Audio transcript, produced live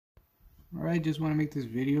Alright, just want to make this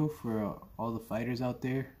video for all the fighters out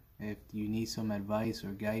there. If you need some advice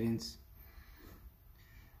or guidance,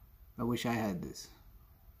 I wish I had this.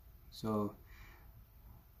 So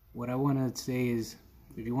what I want to say is,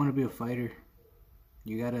 if you want to be a fighter,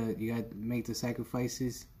 you gotta make the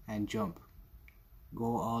sacrifices and jump.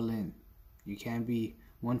 Go all in. You can't be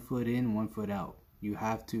 1 foot in, 1 foot out. You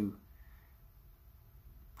have to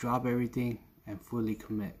drop everything and fully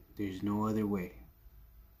commit. There's no other way.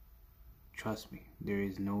 Trust me, there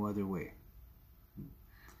is no other way.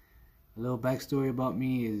 A little backstory about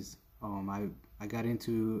me is I got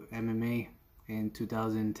into MMA in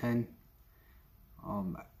 2010.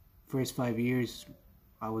 First 5 years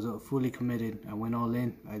I was fully committed. I went all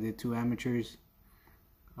in. I did 2 amateurs.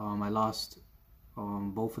 I lost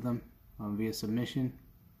both of them via submission.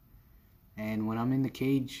 And when I'm in the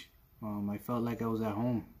cage, I felt like I was at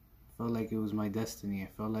home. I felt like it was my destiny. I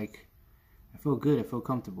felt good. I felt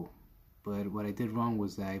comfortable. But what I did wrong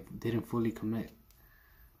was that I didn't fully commit.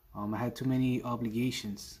 I had too many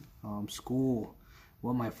obligations. School,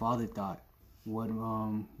 what my father thought, what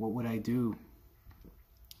would I do?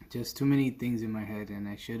 Just too many things in my head, and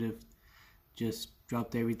I should have just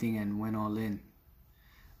dropped everything and went all in.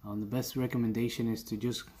 The best recommendation is to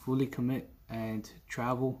just fully commit and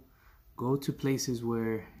travel. Go to places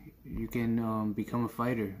where you can become a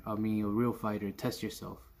fighter. I mean, a real fighter. Test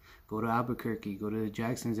yourself. Go to Albuquerque. Go to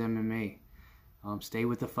Jackson's MMA. Stay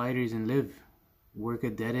with the fighters and live. Work a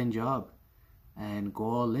dead-end job and go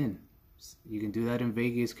all in. You can do that in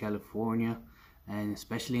Vegas, California, and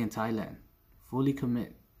especially in Thailand. Fully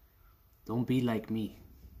commit. Don't be like me.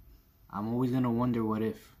 I'm always gonna wonder what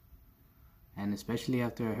if. And especially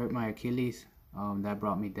after I hurt my Achilles, that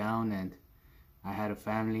brought me down, and I had a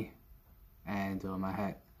family, and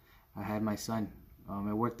I had my son.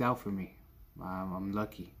 It worked out for me. I'm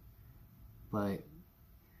lucky, but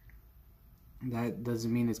that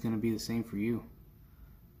doesn't mean it's gonna be the same for you.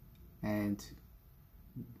 And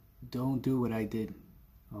don't do what I did.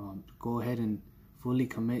 Go ahead and fully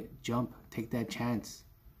commit. Jump. Take that chance.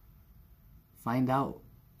 Find out.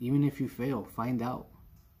 Even if you fail, find out.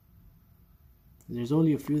 There's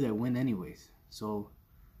only a few that win anyways. So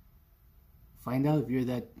find out if you're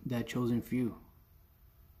that chosen few.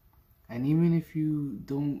 And even if you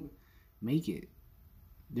don't make it,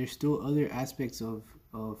 there's still other aspects of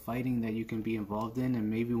fighting that you can be involved in, and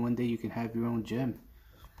maybe one day you can have your own gym.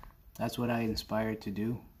 That's what I inspired to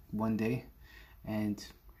do one day, and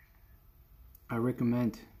I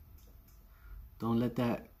recommend, don't let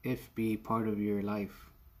that if be part of your life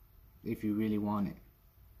if you really want it,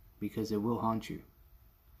 because it will haunt you.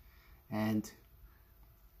 And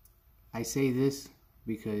I say this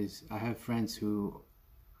because I have friends who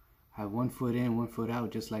have 1 foot in, 1 foot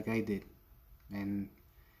out, just like I did. And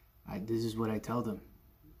this is what I tell them.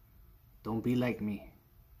 Don't be like me.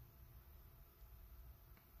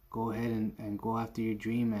 Go ahead and go after your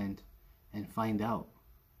dream and find out.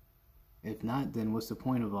 If not, then what's the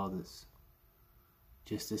point of all this?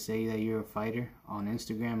 Just to say that you're a fighter on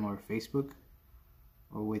Instagram or Facebook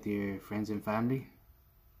or with your friends and family?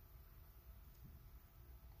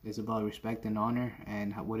 It's about respect and honor,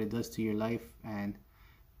 and what it does to your life, and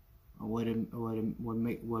what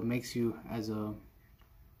makes you as a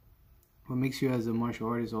martial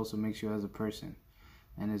artist also makes you as a person,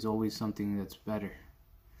 and there's always something that's better.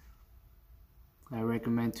 I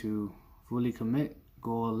recommend to fully commit,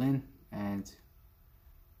 go all in, and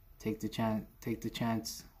take the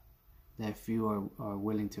chance that few are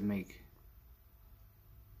willing to make.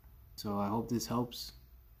 So I hope this helps.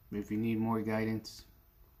 If you need more guidance,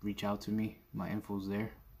 reach out to me. My info's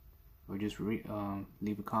there, or just leave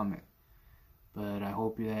a comment. But I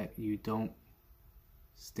hope that you don't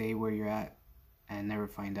stay where you're at and never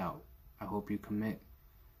find out. I hope you commit,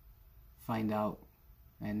 find out,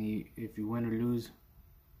 and if you win or lose,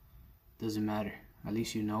 doesn't matter. At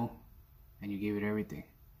least you know, and you gave it everything.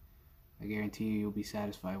 I guarantee you'll be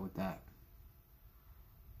satisfied with that,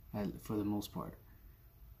 for the most part.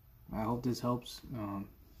 I hope this helps,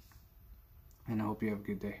 and I hope you have a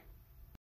good day.